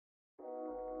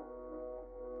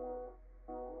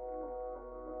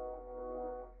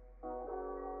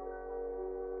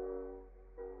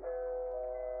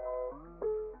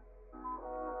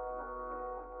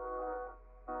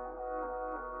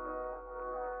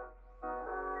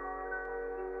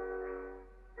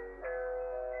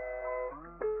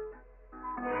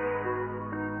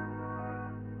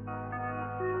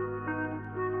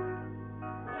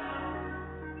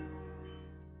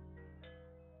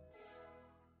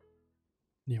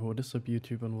Yo, what is up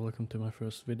YouTube and welcome to my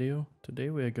first video. Today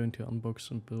we are going to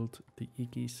unbox and build the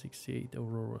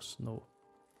Ikki68 Snow.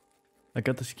 I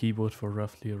got this keyboard for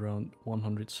roughly around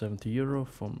 €170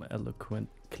 from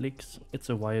Clacks. It's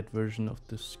a wired version of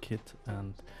this kit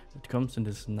and it comes in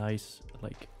this nice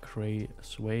like grey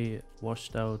sway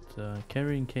washed out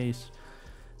carrying case,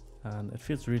 and it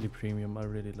feels really premium. I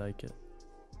really like it.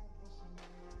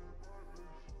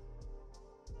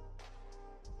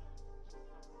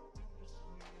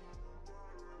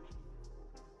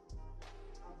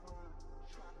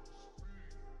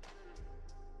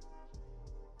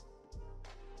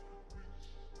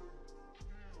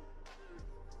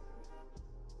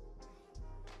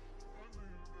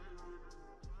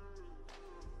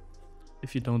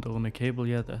 If you don't own a cable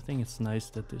yet, I think it's nice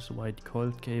that this white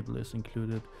coiled cable is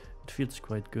included. It feels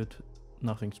quite good,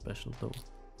 nothing special though.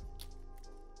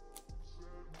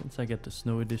 Since I get the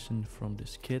Snow edition from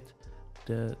this kit,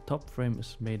 the top frame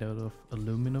is made out of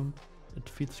aluminum. It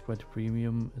feels quite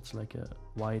premium, it's like a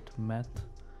white matte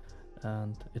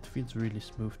and it feels really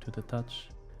smooth to the touch.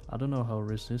 I don't know how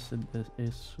resistant it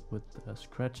is with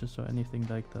scratches or anything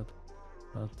like that,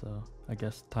 but I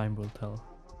guess time will tell.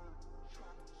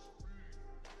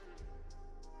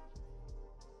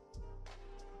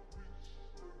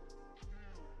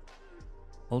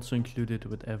 Also included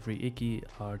with every Ikki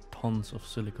are tons of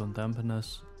silicone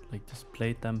dampeners, like this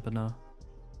plate dampener,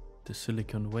 the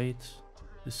silicone weights,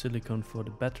 the silicone for the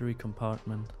battery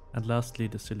compartment, and lastly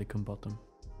the silicone bottom.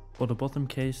 For the bottom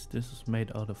case, this is made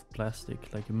out of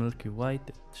plastic, like a milky white.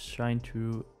 It shines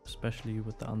through, especially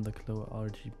with the underglow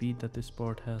RGB that this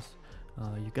board has.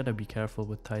 You gotta be careful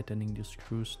with tightening the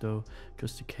screws though,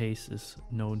 because the case is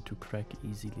known to crack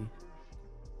easily.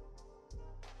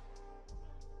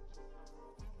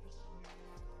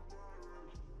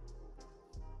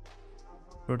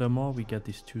 Furthermore, we get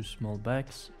these two small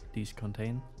bags. These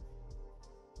contain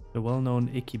the well-known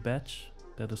Ikki badge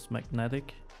that is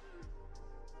magnetic,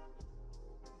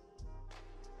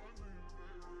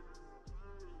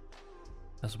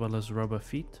 as well as rubber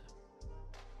feet,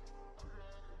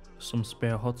 some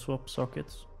spare hot swap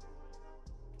sockets,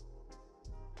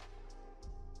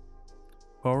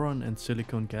 boron and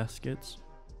silicone gaskets,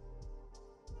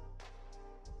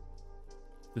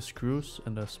 the screws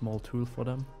and a small tool for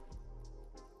them,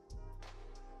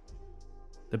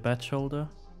 the badge holder,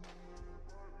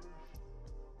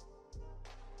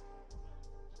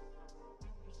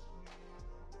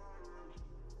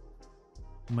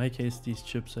 in my case these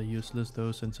chips are useless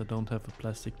though, since I don't have a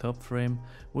plastic top frame.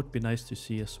 Would be nice to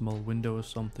see a small window or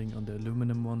something on the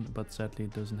aluminum one, but sadly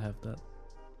it doesn't have that.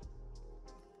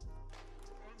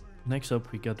 Next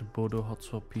up we got the Bodo Hot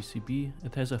Swap PCB.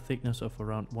 It has a thickness of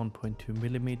around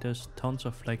 1.2mm, tons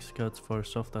of flex cuts for a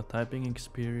softer typing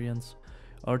experience,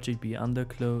 RGB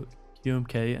underglow,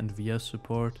 QMK and VS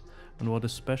support, and what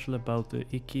is special about the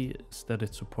Ikki is that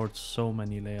it supports so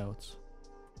many layouts.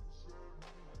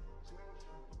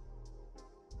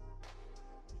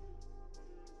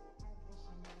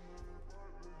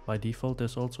 By default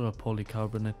there's also a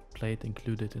polycarbonate plate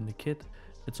included in the kit.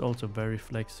 It's also very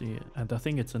flexy and I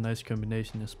think it's a nice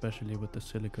combination, especially with the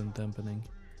silicone dampening.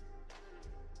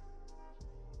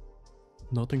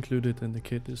 Not included in the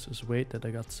kit is this weight that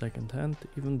I got second hand.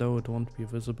 Even though it won't be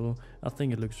visible, I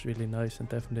think it looks really nice and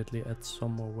definitely adds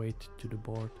some more weight to the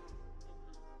board.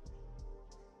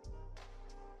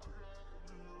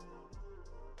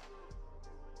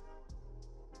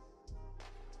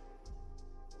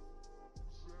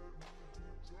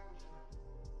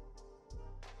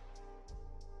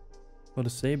 For the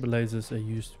stabilizers I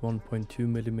used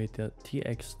 1.2mm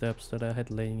TX steps that I had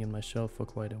laying in my shelf for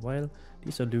quite a while.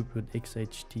 These are lubed with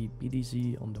XHT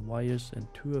BDZ on the wires and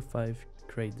 205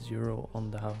 grade 0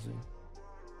 on the housing.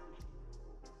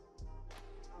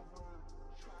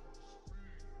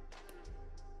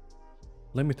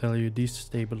 Let me tell you, these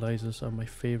stabilizers are my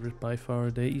favorite by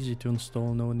far. They're easy to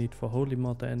install, no need for holy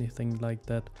mod or anything like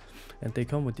that, and they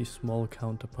come with these small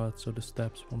counterparts so the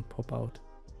steps won't pop out.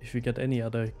 If you get any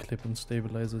other clip-in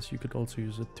stabilizers, you could also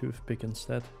use a toothpick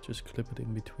instead. Just clip it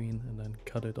in between and then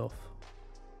cut it off.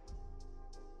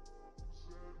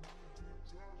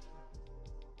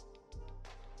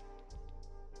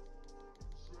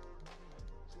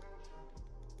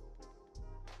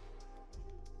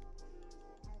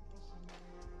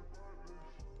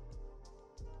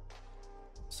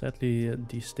 Sadly,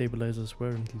 these stabilizers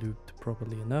weren't lubed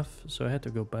properly enough, so I had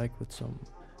to go back with some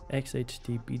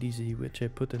XHT BDZ, which I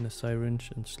put in a syringe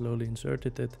and slowly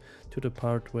inserted it to the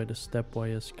part where the step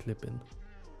wires clip in.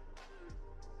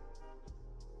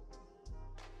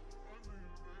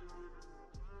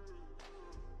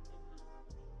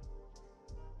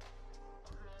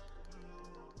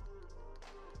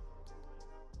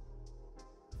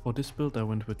 For this build I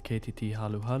went with KTT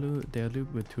HaluHalo, their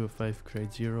loop with 205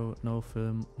 grade 0, no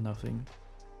film, nothing.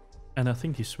 And I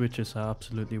think these switches are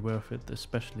absolutely worth it,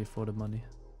 especially for the money.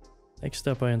 Next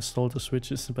up I installed the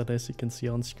switches, but as you can see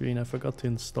on screen I forgot to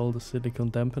install the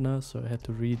silicone dampener, so I had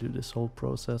to redo this whole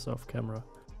process off camera.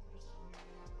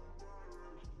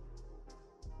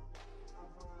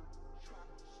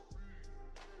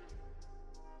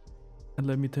 And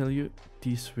let me tell you,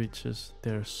 these switches,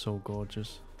 they're so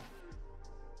gorgeous.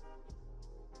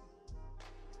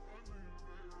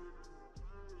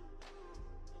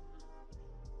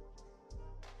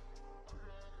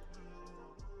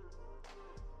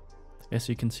 As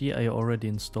you can see, I already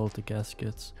installed the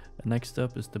gaskets, and next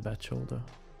up is the batch holder.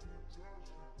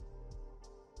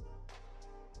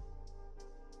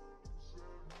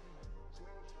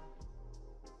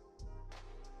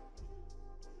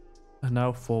 And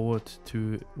now forward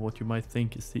to what you might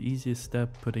think is the easiest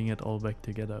step, putting it all back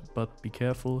together. But be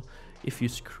careful, if you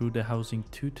screw the housing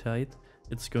too tight,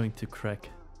 it's going to crack.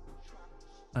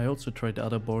 I also tried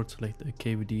other boards like the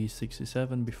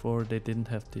Ikki68 before, they didn't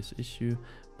have this issue,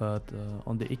 but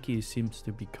on the Ikki it seems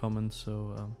to be common,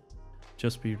 so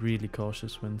just be really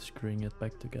cautious when screwing it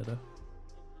back together.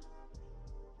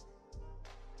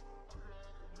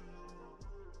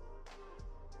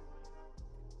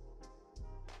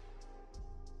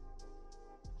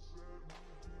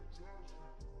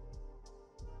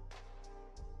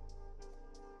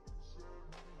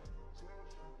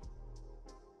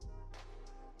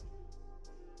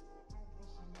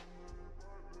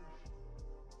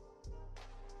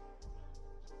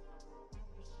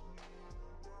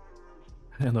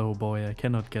 And oh boy, I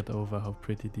cannot get over how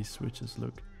pretty these switches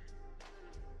look.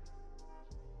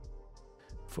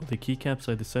 For the keycaps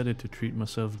I decided to treat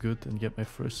myself good and get my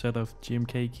first set of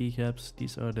GMK keycaps.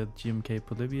 These are the GMK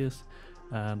Polycarbonate,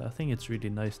 and I think it's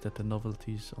really nice that the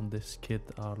novelties on this kit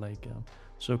are like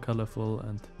so colorful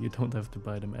and you don't have to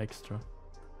buy them extra.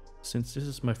 Since this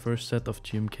is my first set of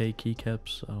GMK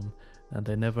keycaps and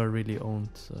I never really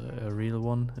owned a real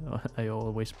one, I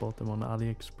always bought them on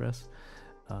AliExpress.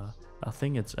 I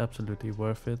think it's absolutely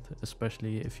worth it,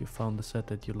 especially if you found a set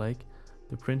that you like.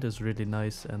 The print is really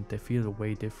nice and they feel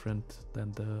way different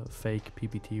than the fake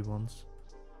PBT ones.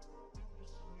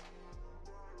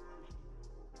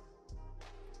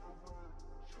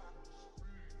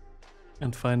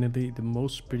 And finally, the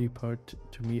most pretty part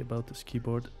to me about this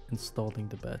keyboard, installing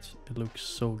the badge. It looks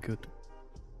so good.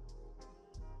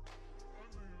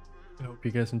 I hope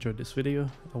you guys enjoyed this video.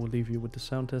 I will leave you with the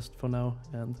sound test for now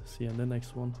and see you in the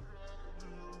next one.